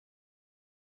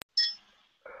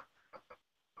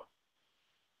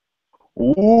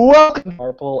Welcome,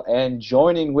 Purple, and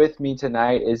joining with me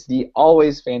tonight is the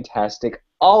always fantastic,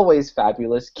 always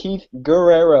fabulous Keith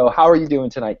Guerrero. How are you doing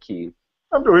tonight, Keith?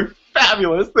 I'm doing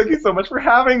fabulous. Thank you so much for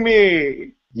having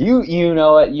me. You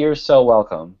know it. You're so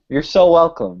welcome. You're so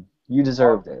welcome. You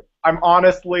deserved it. I'm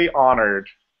honestly honored.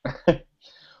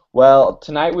 Well,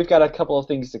 tonight we've got a couple of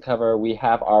things to cover. We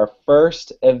have our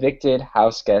first evicted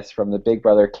house guest from the Big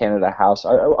Brother Canada house.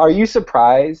 Are you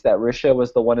surprised that Risha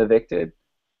was the one evicted?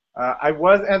 I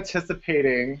was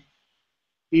anticipating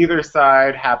either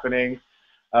side happening,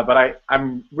 but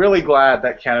I'm really glad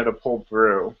that Canada pulled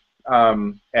through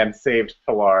and saved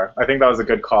Pilar. I think that was a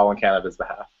good call on Canada's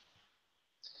behalf.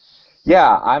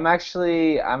 Yeah,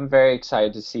 I'm very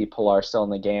excited to see Pilar still in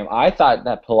the game. I thought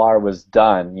that Pilar was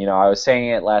done. I was saying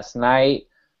it last night,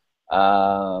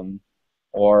 um,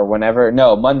 or whenever,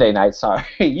 no, Monday night, sorry.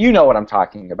 You know what I'm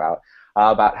talking about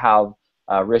how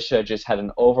Risha just had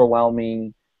an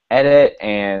overwhelming edit,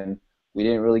 and we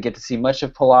didn't really get to see much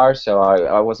of Pilar, so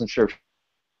I wasn't sure if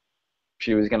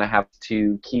she was going to have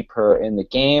to keep her in the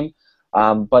game.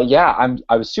 But yeah,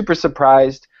 I was super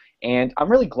surprised, and I'm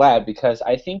really glad because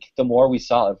I think the more we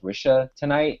saw of Risha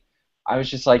tonight, I was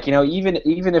just like, even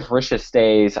if Risha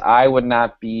stays, I would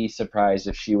not be surprised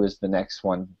if she was the next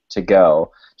one to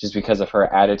go, just because of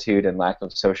her attitude and lack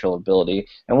of social ability.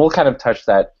 And we'll kind of touch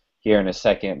that here in a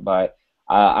second, but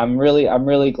I'm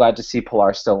really glad to see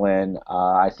Pilar still in.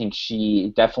 I think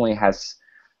she definitely has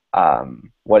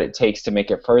what it takes to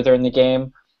make it further in the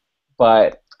game,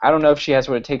 but I don't know if she has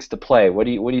what it takes to play. What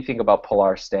do you think about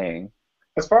Pilar staying?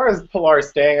 As far as Pilar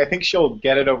staying, I think she'll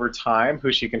get it over time,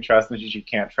 who she can trust and who she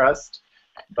can't trust.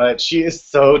 But she is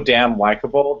so damn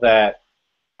likable that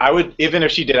I would, even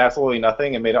if she did absolutely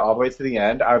nothing and made it all the way to the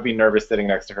end, I would be nervous sitting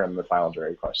next to her in the final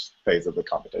jury phase of the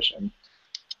competition.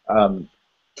 Um,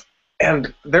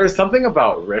 and there's something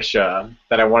about Risha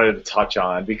that I wanted to touch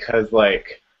on because,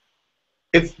 like,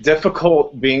 it's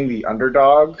difficult being the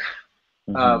underdog,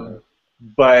 Hmm. um,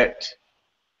 but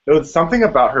it was something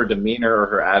about her demeanor or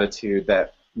her attitude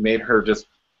that made her just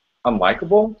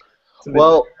unlikable to the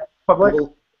Well, public.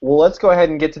 well, let's go ahead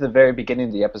and get to the very beginning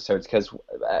of the episodes because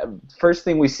first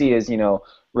thing we see is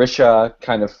Risha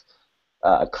kind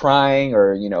of crying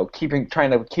or keeping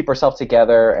trying to keep herself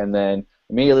together, and then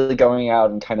immediately going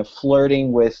out and kind of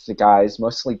flirting with the guys,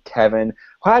 mostly Kevin.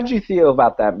 How did you feel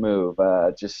about that move?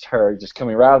 Just her just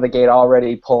coming right out of the gate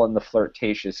already pulling the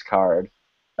flirtatious card.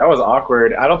 That was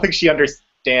awkward. I don't think she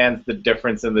understands the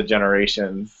difference in the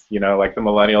generations, like the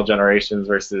millennial generations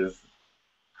versus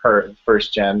her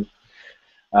first gen.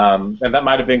 And that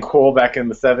might have been cool back in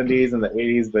the 70s and the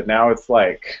 80s, but now it's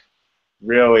like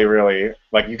really, really,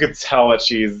 like you could tell that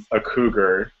she's a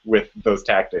cougar with those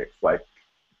tactics. Like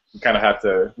you kind of have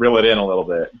to reel it in a little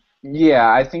bit.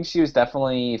 Yeah, I think she was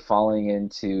definitely falling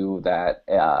into that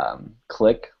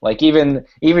clique. Like even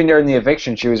during the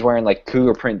eviction, she was wearing like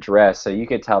cougar print dress, so you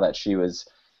could tell that she was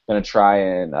gonna try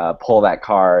and pull that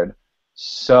card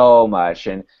so much.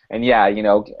 And yeah,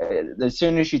 as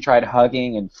soon as she tried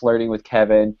hugging and flirting with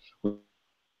Kevin,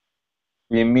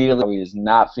 we immediately know he is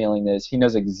not feeling this. He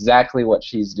knows exactly what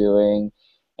she's doing,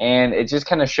 and it just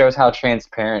kind of shows how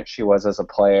transparent she was as a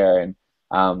player. And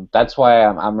that's why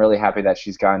I'm really happy that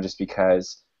she's gone, just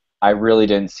because I really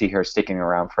didn't see her sticking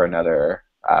around for another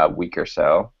week or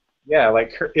so. Yeah,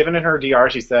 like even in her DR,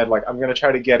 she said like I'm gonna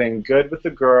try to get in good with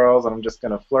the girls, and I'm just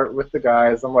gonna flirt with the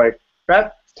guys. I'm like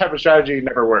that type of strategy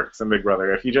never works in Big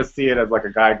Brother. If you just see it as like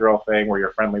a guy-girl thing where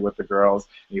you're friendly with the girls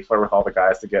and you flirt with all the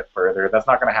guys to get further, that's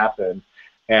not gonna happen.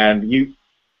 And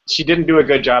she didn't do a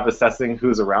good job assessing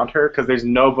who's around her because there's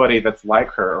nobody that's like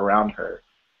her around her.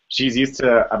 She's used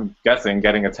to, I'm guessing,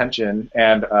 getting attention,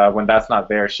 and when that's not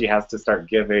there, she has to start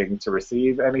giving to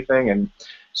receive anything, and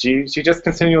she just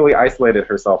continually isolated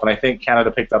herself, and I think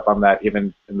Canada picked up on that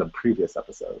even in the previous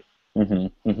episode.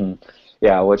 Hmm.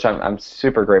 Yeah, which I'm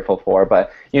super grateful for.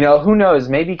 But who knows?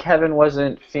 Maybe Kevin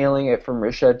wasn't feeling it from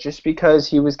Risha just because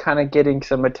he was kind of getting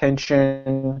some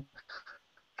attention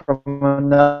from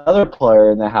another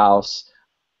player in the house,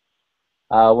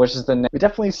 which is we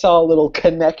definitely saw a little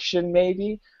connection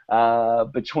maybe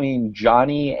between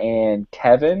Johnny and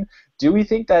Kevin. Do we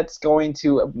think that's going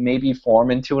to maybe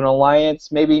form into an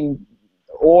alliance? Maybe,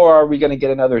 or are we going to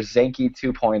get another Zanky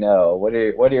 2.0?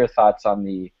 What are your thoughts on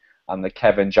the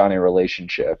Kevin Johnny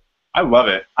relationship? I love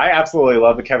it. I absolutely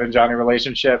love the Kevin Johnny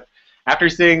relationship. After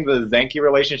seeing the Zanky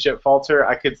relationship falter,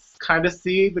 I could kind of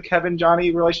see the Kevin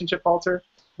Johnny relationship falter.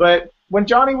 But when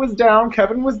Johnny was down,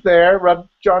 Kevin was there, rubbed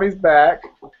Johnny's back,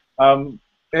 um,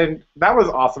 and that was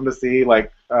awesome to see.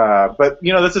 But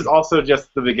this is also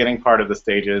just the beginning part of the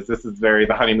stages. This is very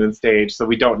the honeymoon stage, so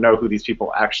we don't know who these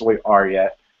people actually are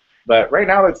yet. But right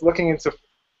now, it's looking into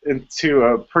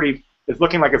a pretty. It's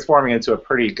looking like it's forming into a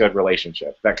pretty good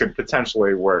relationship that could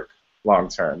potentially work long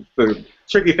term. The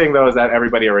tricky thing, though, is that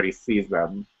everybody already sees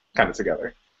them kind of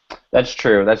together. That's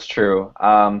true. That's true.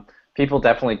 People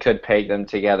definitely could peg them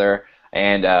together,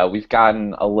 and we've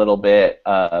gotten a little bit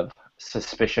of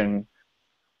suspicion.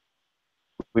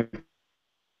 We've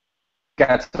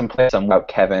got some plans about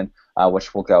Kevin,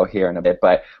 which we'll go here in a bit.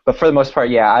 But for the most part,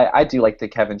 yeah, I do like the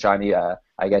Kevin Johnny.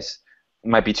 I guess it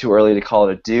might be too early to call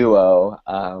it a duo.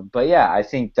 But yeah, I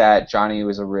think that Johnny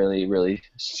was a really, really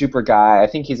super guy. I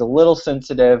think he's a little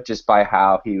sensitive just by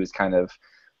how he was kind of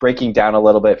breaking down a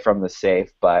little bit from the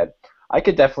safe. But I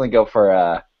could definitely go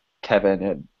for Kevin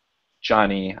and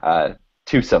Johnny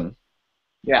twosome.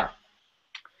 Yeah.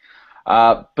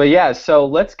 But yeah, so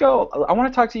let's go. I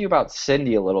want to talk to you about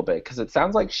Cindy a little bit because it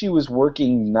sounds like she was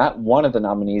working not one of the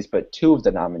nominees, but two of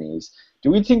the nominees. Do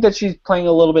we think that she's playing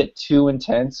a little bit too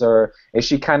intense, or is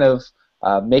she kind of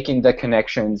making the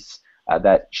connections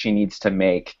that she needs to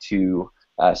make to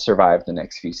survive the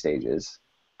next few stages?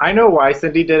 I know why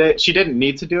Cindy did it. She didn't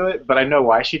need to do it, but I know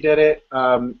why she did it.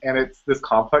 And it's this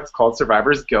complex called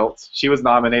survivor's guilt. She was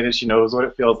nominated. She knows what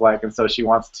it feels like, and so she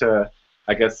wants to,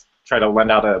 I guess, try to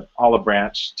lend out a olive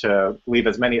branch to leave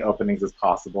as many openings as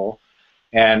possible.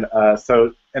 And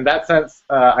so, in that sense,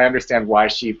 I understand why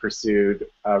she pursued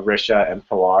Risha and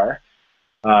Pilar.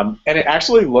 And it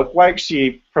actually looked like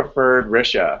she preferred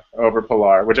Risha over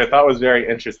Pilar, which I thought was very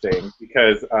interesting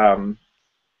because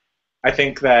I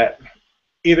think that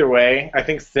either way, I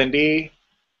think Cindy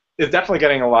is definitely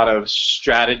getting a lot of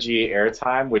strategy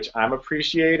airtime, which I'm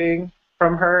appreciating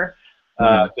from her,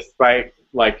 Hmm. despite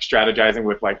like strategizing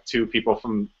with like two people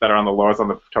from that are on the lowest on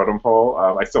the totem pole.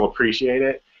 I still appreciate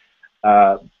it,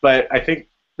 but I think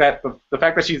that the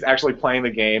fact that she's actually playing the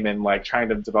game and like trying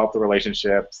to develop the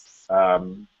relationships,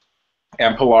 and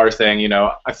Pilar saying,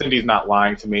 Cindy's not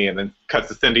lying to me, and then cuts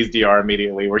to Cindy's DR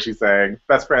immediately, where she's saying,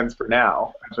 "Best friends for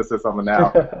now." Emphasis on the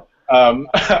now.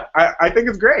 I think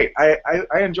it's great.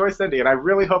 I enjoy Cindy, and I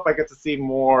really hope I get to see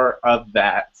more of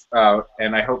that.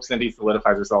 And I hope Cindy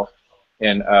solidifies herself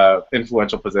in an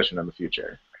influential position in the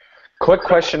future. Quick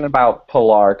question about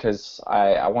Pilar, because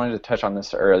I wanted to touch on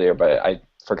this earlier, but I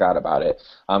forgot about it.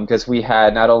 Because we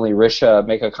had not only Risha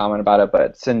make a comment about it,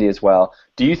 but Cindy as well.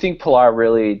 Do you think Pilar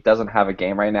really doesn't have a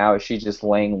game right now? Is she just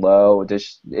laying low?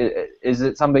 Is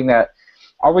it something that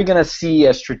are we going to see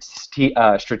a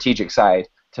strategic side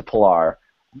to Pilar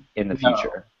in the No,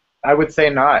 future? I would say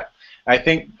not. I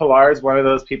think Pilar is one of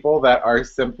those people that are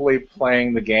simply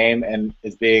playing the game and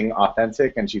is being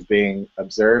authentic and she's being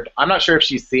observed. I'm not sure if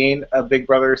she's seen a Big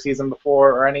Brother season before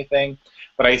or anything,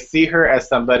 but I see her as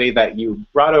somebody that you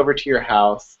brought over to your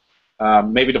house,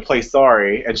 maybe to play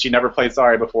Sorry, and she never played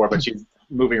Sorry before, but she's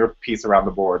moving her piece around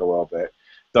the board a little bit.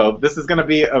 So this is going to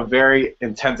be a very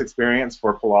intense experience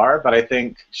for Pilar, but I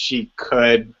think she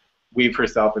could weave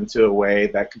herself into a way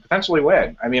that could potentially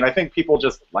win. I mean, I think people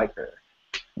just like her.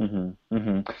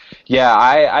 Yeah,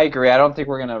 I agree. I don't think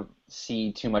we're gonna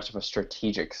see too much of a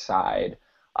strategic side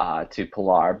to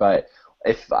Pilar, but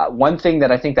if one thing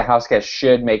that I think the house guests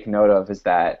should make note of is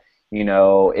that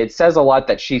it says a lot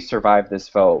that she survived this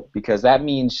vote because that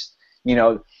means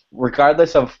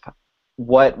regardless of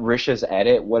what Risha's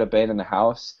edit would have been in the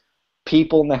house,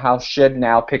 people in the house should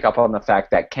now pick up on the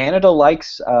fact that Canada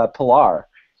likes Pilar.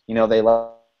 They like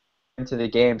into the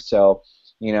game, so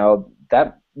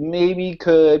that maybe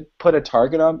could put a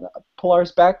target on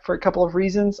Pilar's back for a couple of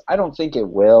reasons. I don't think it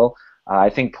will. I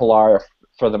think Pilar,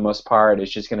 for the most part, is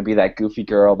just going to be that goofy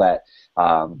girl that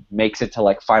makes it to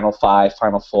like final five,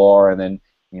 final four, and then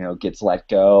gets let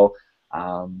go.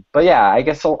 But yeah, I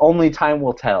guess only time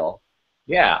will tell.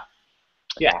 Yeah,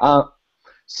 yeah. Uh,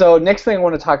 so next thing I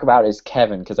want to talk about is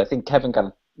Kevin, because I think Kevin got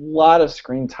a lot of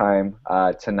screen time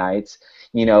tonight.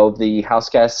 The house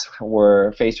guests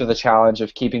were faced with a challenge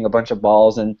of keeping a bunch of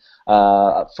balls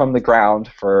from the ground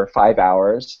for 5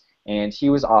 hours, and he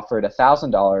was offered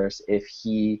 $1,000 if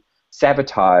he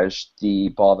sabotaged the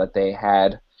ball that they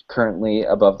had currently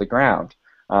above the ground.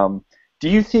 Do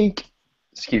you think?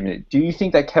 Excuse me. Do you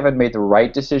think that Kevin made the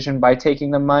right decision by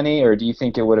taking the money, or do you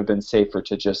think it would have been safer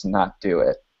to just not do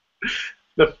it?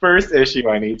 The first issue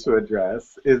I need to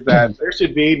address is that there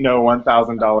should be no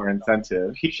 $1,000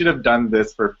 incentive. He should have done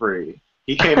this for free.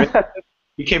 He came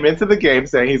into the game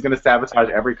saying he's going to sabotage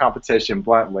every competition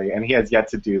bluntly, and he has yet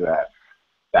to do that.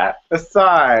 That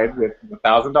aside, with the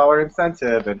 $1,000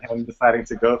 incentive and him deciding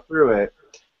to go through it,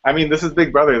 I mean, this is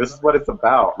Big Brother. This is what it's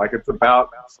about. Like, it's about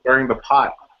stirring the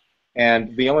pot.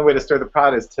 And the only way to stir the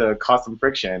pot is to cause some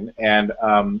friction. And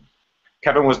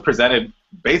Kevin was presented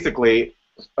basically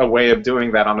a way of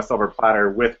doing that on a silver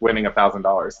platter with winning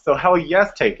 $1,000. So hell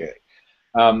yes, take it.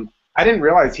 I didn't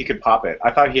realize he could pop it.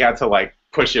 I thought he had to like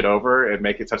push it over and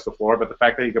make it touch the floor, but the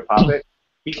fact that he could pop it,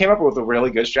 he came up with a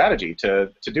really good strategy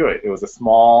to do it. It was a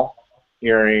small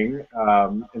earring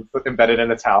embedded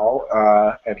in a towel,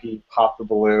 and he popped the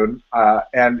balloon,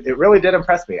 and it really did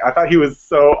impress me. I thought he was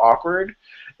so awkward,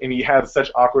 and he had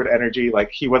such awkward energy. Like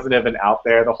he wasn't even out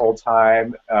there the whole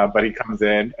time, but he comes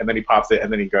in and then he pops it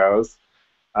and then he goes.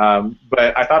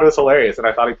 But I thought it was hilarious, and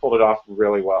I thought he pulled it off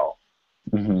really well.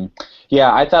 Hmm.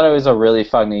 Yeah, I thought it was a really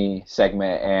funny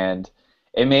segment, and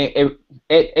it made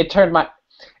it turned my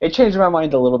it changed my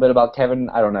mind a little bit about Kevin.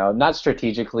 I don't know, not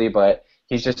strategically, but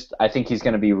he's just I think he's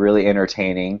going to be really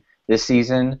entertaining this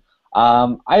season.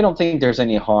 I don't think there's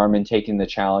any harm in taking the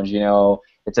challenge. You know,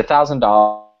 it's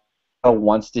 $1,000.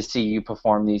 Wants to see you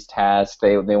perform these tasks.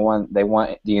 They want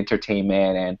the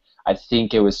entertainment, and I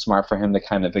think it was smart for him to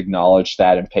kind of acknowledge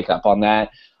that and pick up on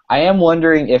that. I am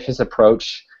wondering if his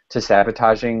approach to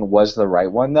sabotaging was the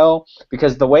right one though,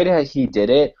 because the way that he did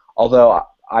it, although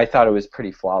I thought it was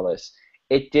pretty flawless,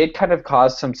 it did kind of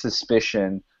cause some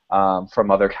suspicion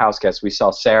from other house guests. We saw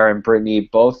Sarah and Brittany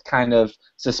both kind of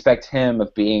suspect him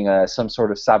of being some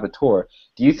sort of saboteur.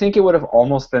 Do you think it would have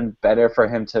almost been better for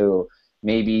him to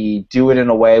maybe do it in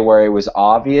a way where it was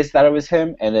obvious that it was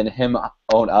him, and then him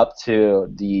own up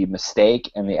to the mistake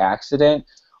and the accident?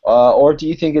 Or do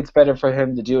you think it's better for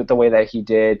him to do it the way that he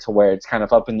did, to where it's kind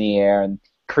of up in the air and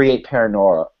create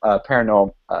paranoia?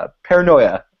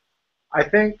 I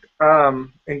think,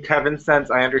 in Kevin's sense,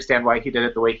 I understand why he did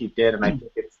it the way he did, and I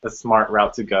think it's the smart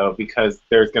route to go because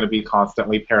there's going to be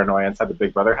constantly paranoia inside the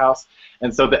Big Brother house.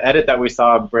 And so the edit that we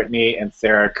saw of Brittany and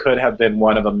Sarah could have been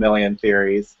one of a million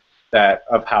theories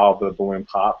of how the balloon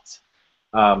popped.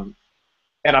 And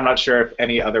I'm not sure if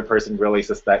any other person really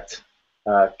suspect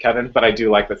Kevin, but I do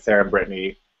like that Sarah and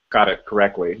Brittany got it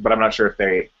correctly. But I'm not sure if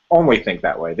they only think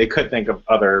that way. They could think of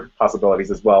other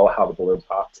possibilities as well, how the balloon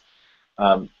popped.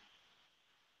 Um,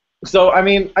 so I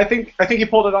mean, I think he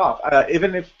pulled it off.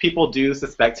 Even if people do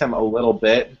suspect him a little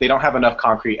bit, they don't have enough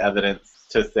concrete evidence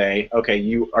to say, okay,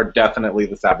 you are definitely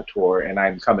the saboteur, and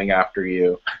I'm coming after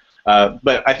you.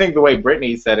 But I think the way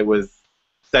Brittany said it was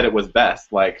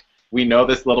best. Like we know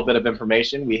this little bit of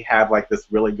information. We have like this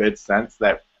really good sense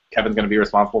that Kevin's going to be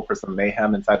responsible for some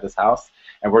mayhem inside this house,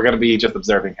 and we're going to be just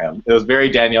observing him. It was very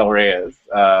Danielle Reyes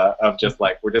of just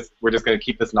like we're just going to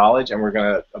keep this knowledge and we're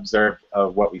going to observe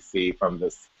what we see from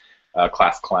this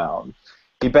class clown.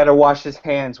 He better wash his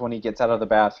hands when he gets out of the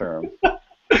bathroom.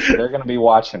 They're going to be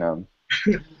watching him.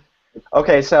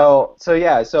 Okay, so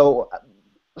yeah, so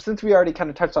since we already kind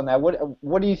of touched on that, what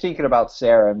are you thinking about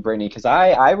Sarah and Brittany? Because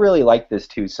I really like this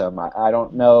twosome. I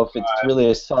don't know if it's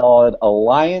really a solid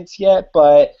alliance yet,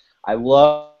 but I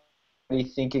love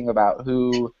thinking about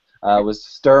who was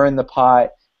stirring the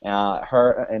pot.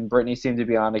 Her and Brittany seem to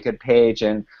be on a good page,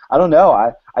 and I don't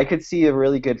know. I could see a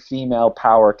really good female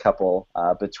power couple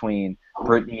between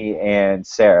Brittany and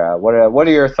Sarah. What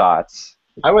are your thoughts?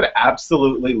 I would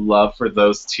absolutely love for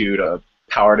those two to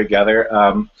power together.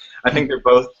 I think they're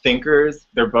both thinkers.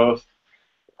 They're both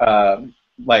I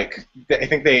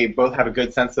think they both have a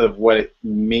good sense of what it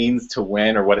means to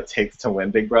win or what it takes to win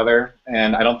Big Brother.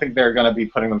 And I don't think they're going to be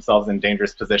putting themselves in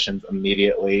dangerous positions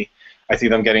immediately. I see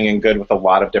them getting in good with a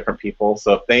lot of different people.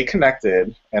 So if they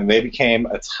connected and they became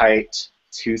a tight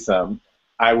twosome,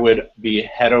 I would be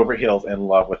head over heels in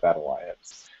love with that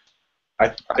alliance.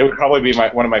 It would probably be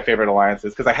one of my favorite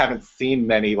alliances because I haven't seen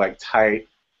many like tight,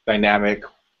 dynamic,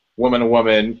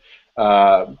 woman-to-woman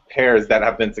pairs that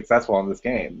have been successful in this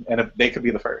game, and if they could be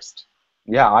the first.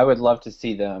 Yeah, I would love to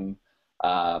see them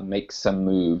make some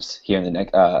moves here in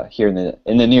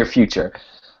the near future.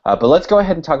 But let's go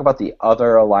ahead and talk about the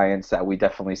other alliance that we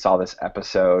definitely saw this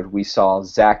episode. We saw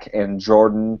Zach and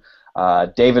Jordan,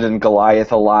 David and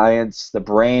Goliath alliance, the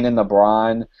Brain and the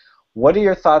Brawn. What are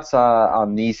your thoughts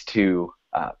on these two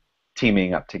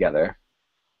teaming up together?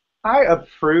 I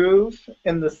approve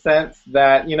in the sense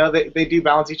that, they do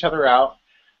balance each other out.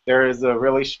 There is a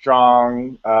really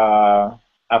strong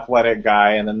athletic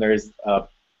guy, and then there's a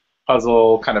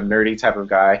puzzle kind of nerdy type of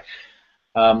guy.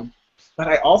 But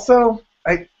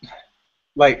I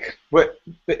like what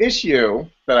the issue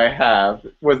that I have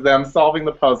was them solving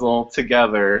the puzzle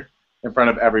together in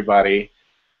front of everybody.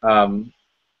 I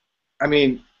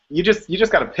mean, you just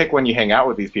got to pick when you hang out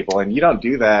with these people, and you don't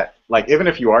do that. Like even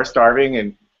if you are starving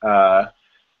and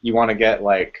you want to get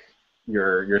like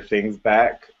your things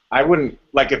back, I wouldn't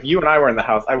like if you and I were in the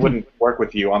house. I wouldn't work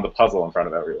with you on the puzzle in front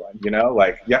of everyone.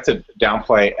 Like you have to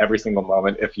downplay every single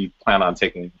moment if you plan on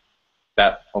taking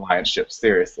that alliance ship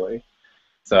seriously.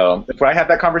 So if I had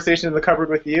that conversation in the cupboard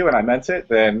with you and I meant it,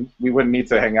 then we wouldn't need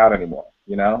to hang out anymore.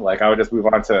 Like I would just move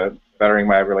on to bettering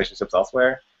my relationships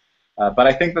elsewhere. But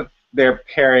I think that their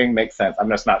pairing makes sense. I'm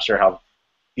just not sure how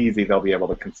easy they'll be able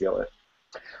to conceal it.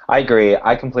 I agree.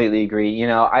 I completely agree.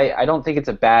 I don't think it's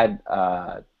a bad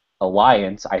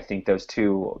alliance. I think those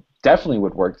two definitely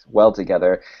would work well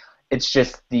together. It's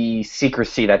just the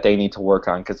secrecy that they need to work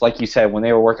on. Because, like you said, when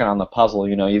they were working on the puzzle,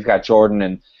 you've got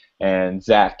Jordan and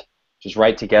Zach just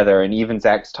right together. And even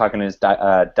Zach's talking in his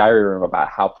diary room about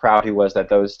how proud he was that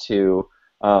those two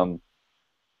um,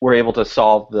 were able to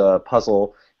solve the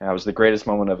puzzle. And that was the greatest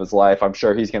moment of his life. I'm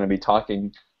sure he's going to be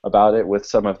talking about it with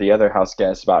some of the other house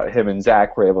guests about him and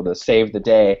Zach were able to save the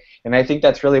day. And I think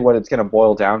that's really what it's going to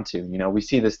boil down to. We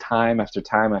see this time after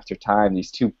time after time,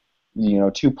 these two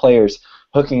players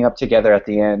hooking up together at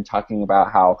the end, talking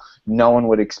about how no one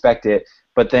would expect it.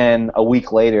 But then a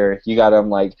week later, you got them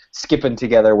like skipping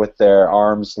together with their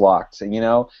arms locked.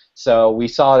 So we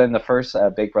saw it in the first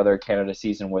Big Brother Canada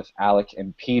season with Alec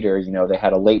and Peter. They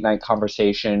had a late night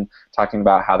conversation talking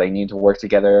about how they need to work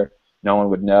together. No one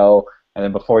would know. And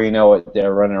then before you know it,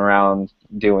 they're running around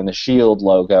doing the Shield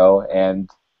logo and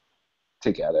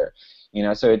together.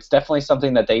 So it's definitely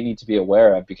something that they need to be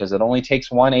aware of because it only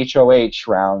takes one HOH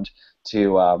round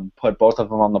to put both of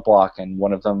them on the block, and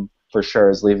one of them for sure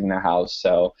is leaving the house.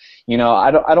 So,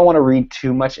 I don't want to read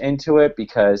too much into it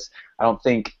because I don't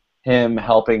think him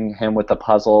helping him with the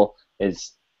puzzle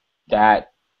is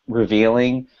that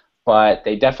revealing, but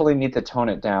they definitely need to tone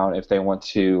it down if they want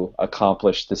to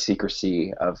accomplish the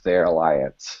secrecy of their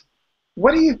alliance.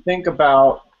 What do you think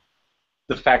about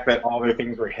the fact that all their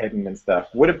things were hidden and stuff?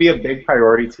 Would it be a big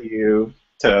priority to you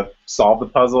to solve the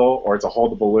puzzle or to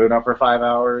hold the balloon up for 5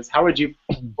 hours? How would you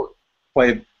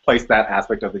place that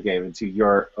aspect of the game into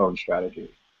your own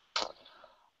strategy?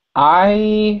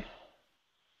 I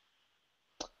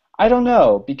I don't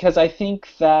know because I think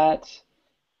that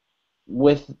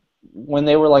with when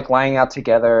they were like lying out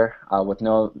together with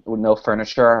no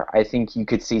furniture, I think you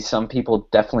could see some people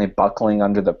definitely buckling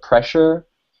under the pressure,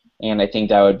 and I think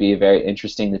that would be very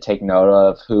interesting to take note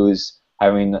of who's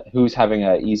having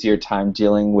a easier time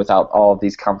dealing without all of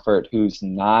these comfort, who's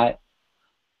not.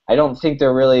 I don't think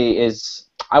there really is.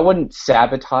 I wouldn't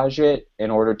sabotage it in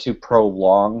order to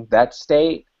prolong that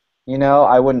state.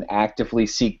 I wouldn't actively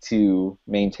seek to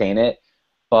maintain it,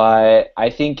 but I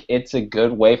think it's a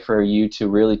good way for you to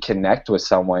really connect with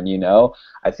someone.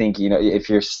 I think, if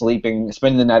you're spending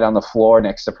the night on the floor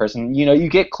next to a person, you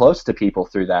get close to people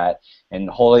through that, and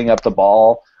holding up the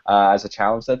ball as a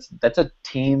challenge, that's a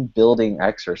team building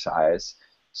exercise.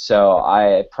 So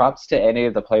I props to any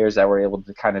of the players that were able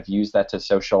to kind of use that to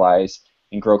socialize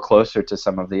and grow closer to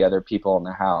some of the other people in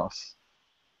the house.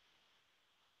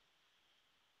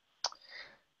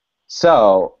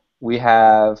 So we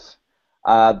have,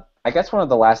 I guess one of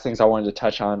the last things I wanted to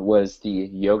touch on was the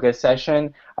yoga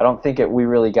session. I don't think we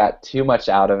really got too much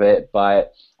out of it,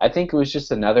 but I think it was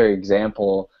just another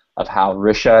example of how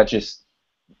Risha just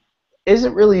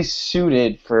isn't really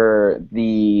suited for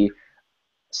the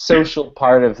social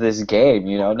part of this game.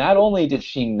 Not only did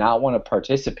she not want to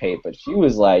participate, but she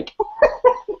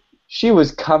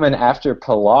was coming after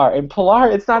Pilar. And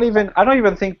Pilar, it's not even, I don't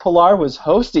even think Pilar was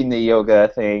hosting the yoga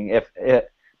thing,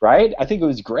 right? I think it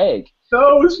was Greg.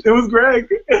 No, it was Greg.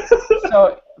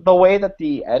 So the way that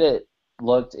the edit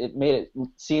looked, it made it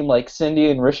seem like Cindy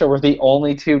and Risha were the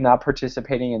only two not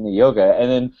participating in the yoga.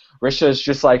 And then Risha's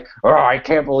just like, oh, I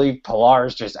can't believe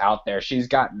Pilar's just out there. She's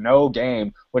got no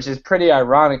game, which is pretty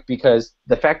ironic because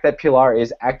the fact that Pilar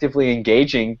is actively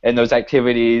engaging in those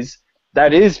activities,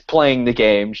 that is playing the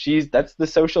game. That's the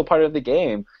social part of the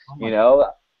game.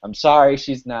 I'm sorry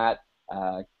she's not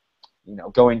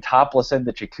going topless in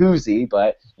the jacuzzi,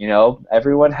 but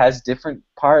everyone has different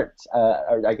parts,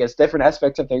 or I guess different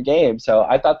aspects of their game. So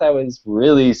I thought that was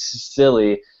really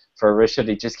silly for Risha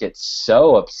to just get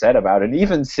so upset about it. And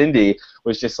even Cindy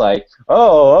was just like,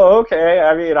 oh, okay,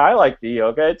 I mean, I like the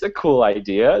yoga. It's a cool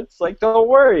idea. It's like, don't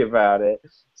worry about it.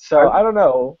 So I don't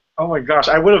know. Oh my gosh,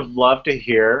 I would have loved to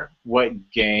hear what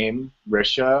game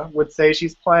Risha would say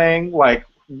she's playing. Like,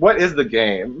 what is the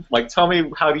game? Like, tell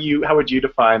me how would you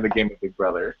define the game of Big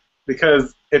Brother?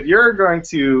 Because if you're going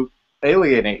to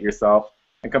alienate yourself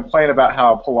and complain about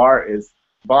how Pilar is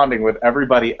bonding with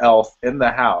everybody else in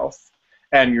the house,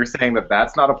 and you're saying that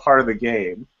that's not a part of the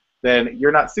game, then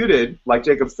you're not suited, like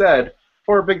Jacob said,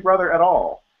 for Big Brother at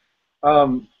all.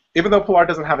 Even though Pilar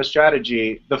doesn't have a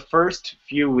strategy, the first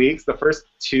few weeks, the first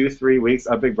 2-3 weeks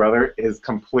of Big Brother is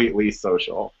completely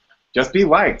social. Just be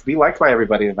liked. Be liked by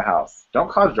everybody in the house.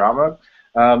 Don't cause drama,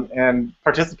 and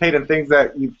participate in things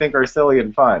that you think are silly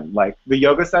and fun. Like the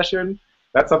yoga session,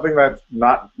 that's something that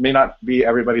not may not be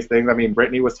everybody's thing. I mean,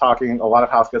 Brittany was talking, a lot of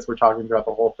house guests were talking throughout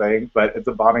the whole thing, but it's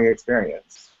a bonding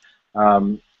experience.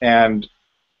 And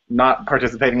not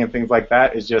participating in things like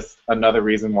that is just another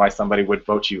reason why somebody would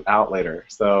vote you out later.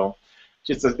 So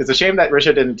it's a shame that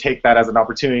Risha didn't take that as an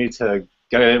opportunity to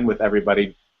get in with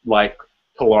everybody like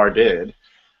Pilar did.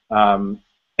 Um,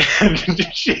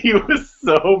 and she was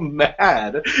so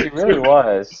mad. She She really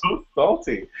was was. so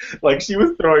salty. Like she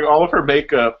was throwing all of her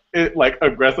makeup like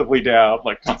aggressively down,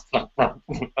 like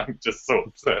I'm just so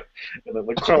upset, and then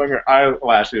like curling her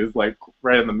eyelashes like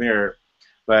right in the mirror.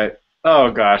 But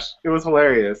oh gosh, it was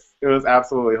hilarious. It was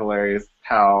absolutely hilarious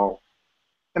how,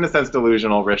 in a sense,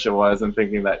 delusional Risha was and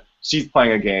thinking that she's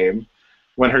playing a game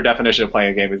when her definition of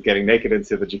playing a game is getting naked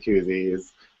into the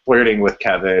jacuzzis, flirting with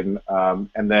Kevin,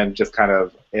 and then just kind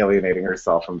of alienating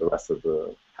herself from the rest of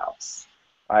the house.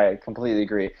 I completely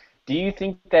agree. Do you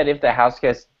think that if the house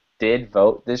guests did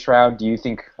vote this round, do you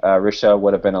think Risha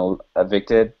would have been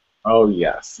evicted? Oh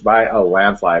yes, by a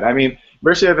landslide. I mean,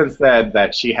 Risha even said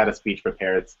that she had a speech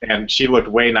prepared, and she looked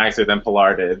way nicer than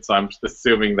Pilar did. So I'm just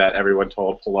assuming that everyone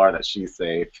told Pilar that she's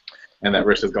safe, and that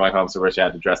Risha's going home, so Risha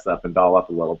had to dress up and doll up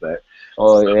a little bit.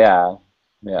 Oh So, yeah,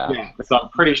 yeah. yeah, so I'm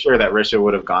pretty sure that Risha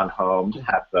would have gone home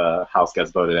had the house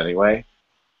guests voted anyway.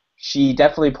 She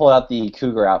definitely pulled out the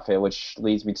cougar outfit, which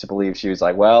leads me to believe she was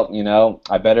like, well,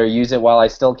 I better use it while I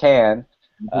still can.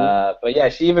 Hmm. But yeah,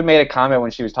 she even made a comment when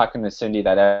she was talking to Cindy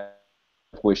that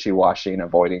wishy-washy and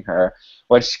avoiding her,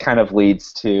 which kind of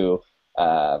leads to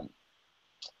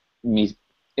me.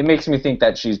 It makes me think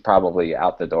that she's probably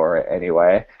out the door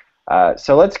anyway.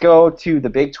 So let's go to the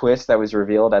big twist that was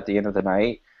revealed at the end of the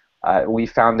night. We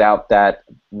found out that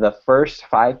the first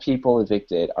 5 people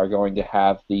evicted are going to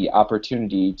have the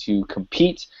opportunity to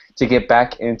compete to get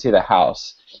back into the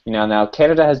house. Now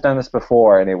Canada has done this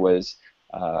before, and it was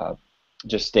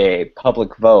just a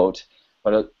public vote.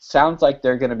 But it sounds like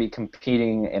they're going to be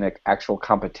competing in an actual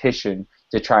competition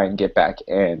to try and get back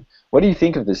in. What do you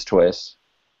think of this twist?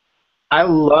 I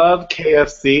love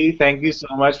KFC. Thank you so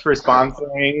much for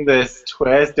sponsoring this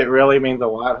twist. It really means a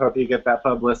lot. Hope you get that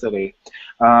publicity.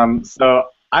 So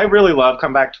I really love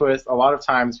comeback twists. A lot of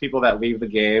times, people that leave the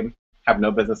game have no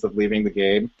business of leaving the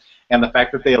game, and the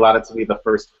fact that they allowed it to be the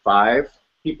first 5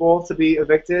 people to be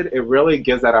evicted, it really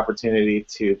gives that opportunity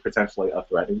to potentially a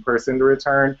threatening person to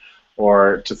return,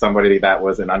 or to somebody that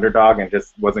was an underdog and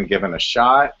just wasn't given a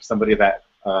shot, somebody that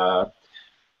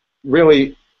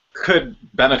really could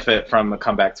benefit from a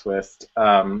comeback twist.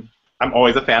 I'm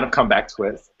always a fan of comeback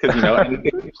twists because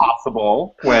anything is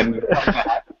possible when you come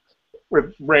back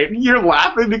with rain. You're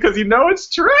laughing because you know it's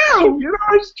true. You know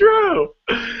it's true.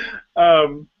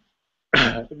 Um,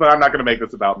 but I'm not going to make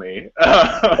this about me.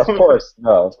 Of course,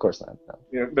 no, of course not.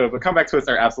 No. No, the comeback twists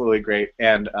are absolutely great,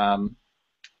 and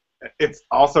it's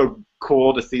also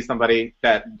cool to see somebody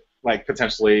that like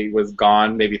potentially was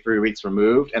gone maybe 3 weeks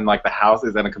removed, and like the house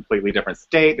is in a completely different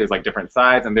state. There's like different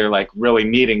sides, and they're like really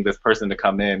needing this person to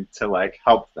come in to like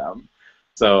help them.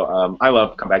 So I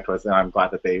love comeback twists, and I'm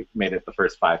glad that they made it the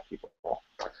first 5 people.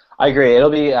 I agree. It'll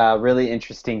be really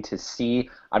interesting to see.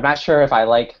 I'm not sure if I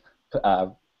like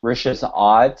Risha's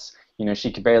odds.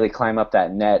 She could barely climb up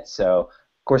that net, so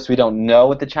of course we don't know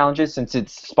what the challenge is since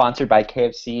it's sponsored by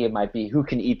KFC. It might be who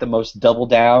can eat the most double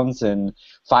downs in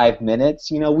 5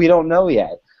 minutes. We don't know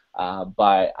yet.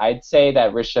 But I'd say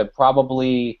that Risha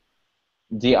probably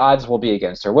the odds will be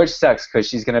against her, which sucks because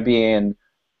she's going to be in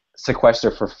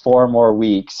sequester for 4 more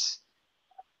weeks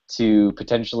to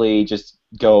potentially just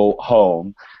go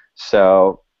home.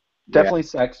 So Yeah. definitely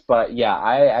sucks, but yeah,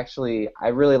 I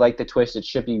really like the twist. It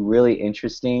should be really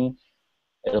interesting.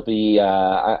 It'll be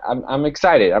I'm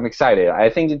excited. I'm excited. I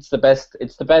think it's the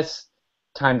best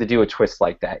time to do a twist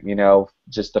like that.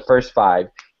 Just the first 5.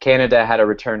 Canada had a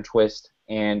return twist,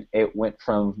 and it went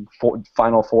from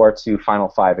final 4 to final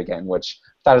 5 again, which I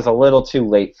thought was a little too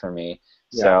late for me.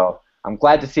 Yeah. So I'm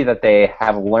glad to see that they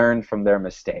have learned from their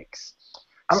mistakes.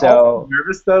 I'm also So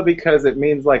nervous though because it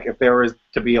means like if there was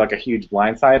to be like a huge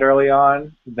blindside early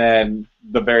on, then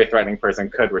the very threatening person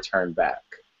could return back.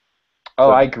 Oh,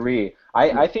 So I agree.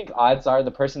 I think odds are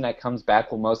the person that comes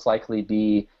back will most likely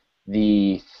be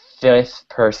the 5th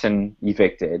person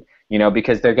evicted.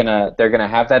 Because they're gonna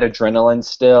have that adrenaline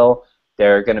still.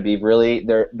 They're gonna be really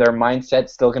their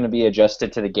mindset's still gonna be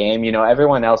adjusted to the game.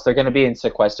 Everyone else they're gonna be in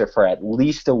sequester for at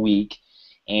least a week,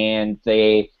 and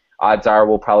they odds are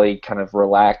will probably kind of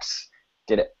relax,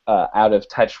 get out of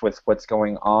touch with what's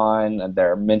going on, and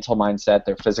their mental mindset,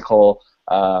 their physical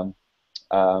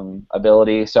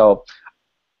ability. So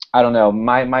I don't know.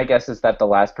 My guess is that the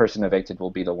last person evicted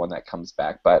will be the one that comes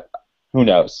back, but who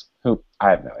knows? I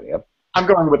have no idea. I'm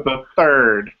going with the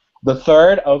third. The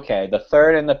third? Okay, the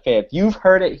third and the fifth. You've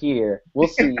heard it here. We'll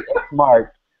see. It's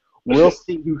marked. We'll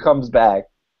see who comes back.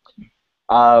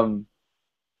 Um,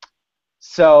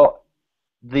 so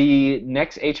the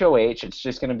next HOH, it's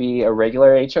just going to be a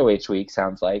regular HOH week,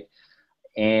 sounds like,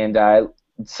 and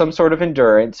some sort of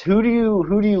endurance. Who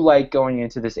do you like going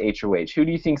into this HOH? Who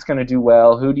do you think's going to do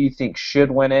well? Who do you think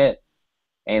should win it?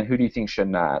 And who do you think should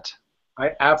not?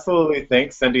 I absolutely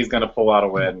think Cindy's going to pull out a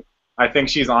win. I think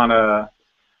she's on a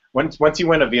once you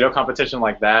win a veto competition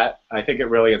like that, I think it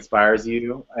really inspires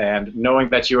you. And knowing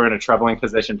that you were in a troubling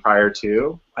position prior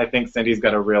to, I think Cindy's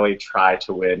going to really try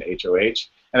to win HOH.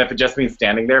 And if it just means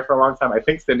standing there for a long time, I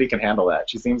think Cindy can handle that.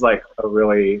 She seems like a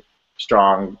really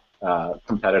strong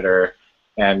competitor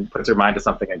and puts her mind to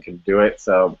something and can do it.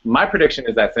 So my prediction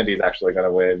is that Cindy's actually going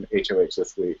to win HOH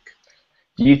this week.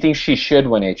 Do you think she should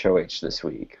win HOH this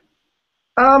week?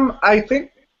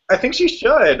 I think she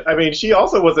should. I mean, she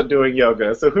also wasn't doing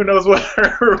yoga, so who knows what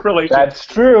her relationship. That's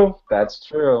true. That's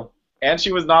true. And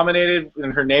she was nominated,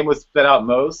 and her name was spit out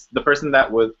most. The person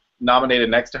that was nominated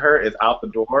next to her is out the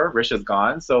door. Risha's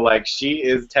gone. So, like, she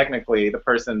is technically the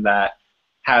person that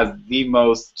has the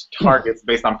most targets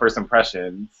based on first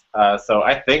impressions. So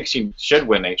I think she should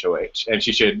win HOH, and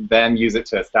she should then use it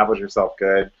to establish herself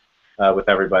good with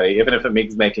everybody, even if it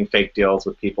means making fake deals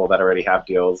with people that already have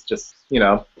deals. Just,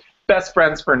 best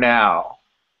friends for now.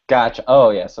 Gotcha. Oh,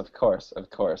 yes, of course, of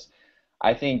course.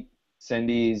 I think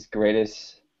Cindy's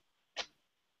greatest...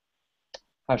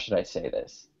 How should I say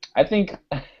this? I think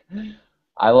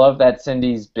I love that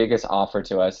Cindy's biggest offer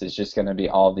to us is just going to be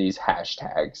all these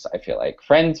hashtags, I feel like.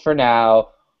 Friends for now,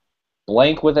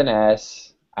 blank with an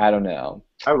S, I don't know.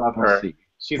 I love her. We'll see.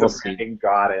 She's We'll a branding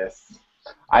goddess.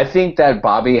 I think that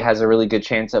Bobby has a really good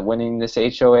chance at winning this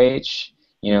HOH.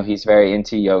 He's very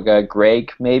into yoga.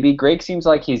 Greg, maybe. Greg seems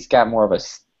like he's got more of a...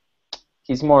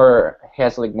 he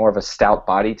has like more of a stout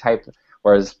body type,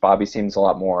 whereas Bobby seems a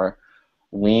lot more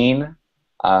lean.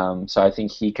 So I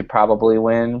think he could probably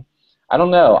win. I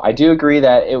don't know. I do agree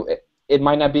that it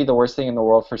might not be the worst thing in the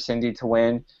world for Cindy to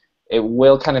win. It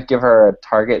will kind of give her a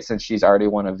target since she's already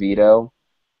won a veto.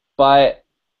 But,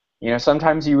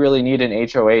 sometimes you really need an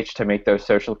HOH to make those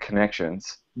social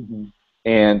connections. Mm-hmm.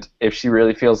 And if she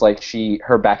really feels like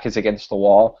her back is against the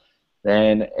wall,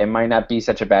 then it might not be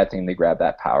such a bad thing to grab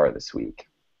that power this week.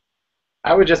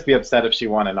 I would just be upset if she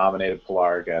won and nominated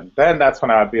Pilar again. Then that's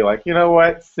when I would be like, you know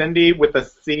what, Cindy, with a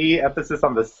C, emphasis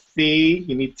on the C,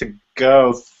 you need to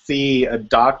go see a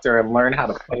doctor and learn how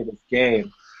to play this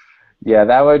game. Yeah,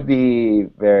 that would be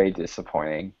very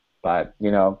disappointing. But,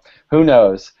 who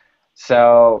knows?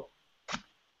 So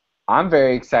I'm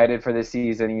very excited for this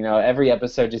season. Every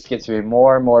episode just gets me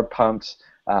more and more pumped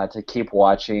to keep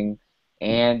watching.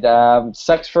 And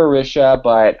sucks for Risha,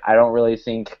 but I don't really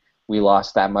think we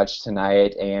lost that much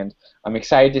tonight. And I'm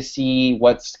excited to see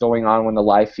what's going on when the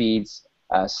live feeds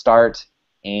start.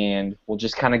 And we'll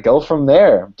just kind of go from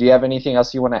there. Do you have anything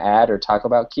else you want to add or talk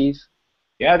about, Keith?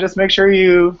 Yeah, just make sure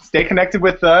you stay connected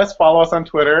with us. Follow us on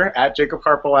Twitter,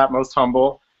 @JacobHarpel,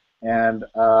 @MostHumble. And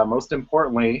most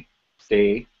importantly,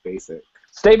 stay basic.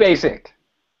 Stay basic.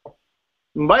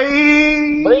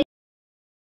 Bye! Bye.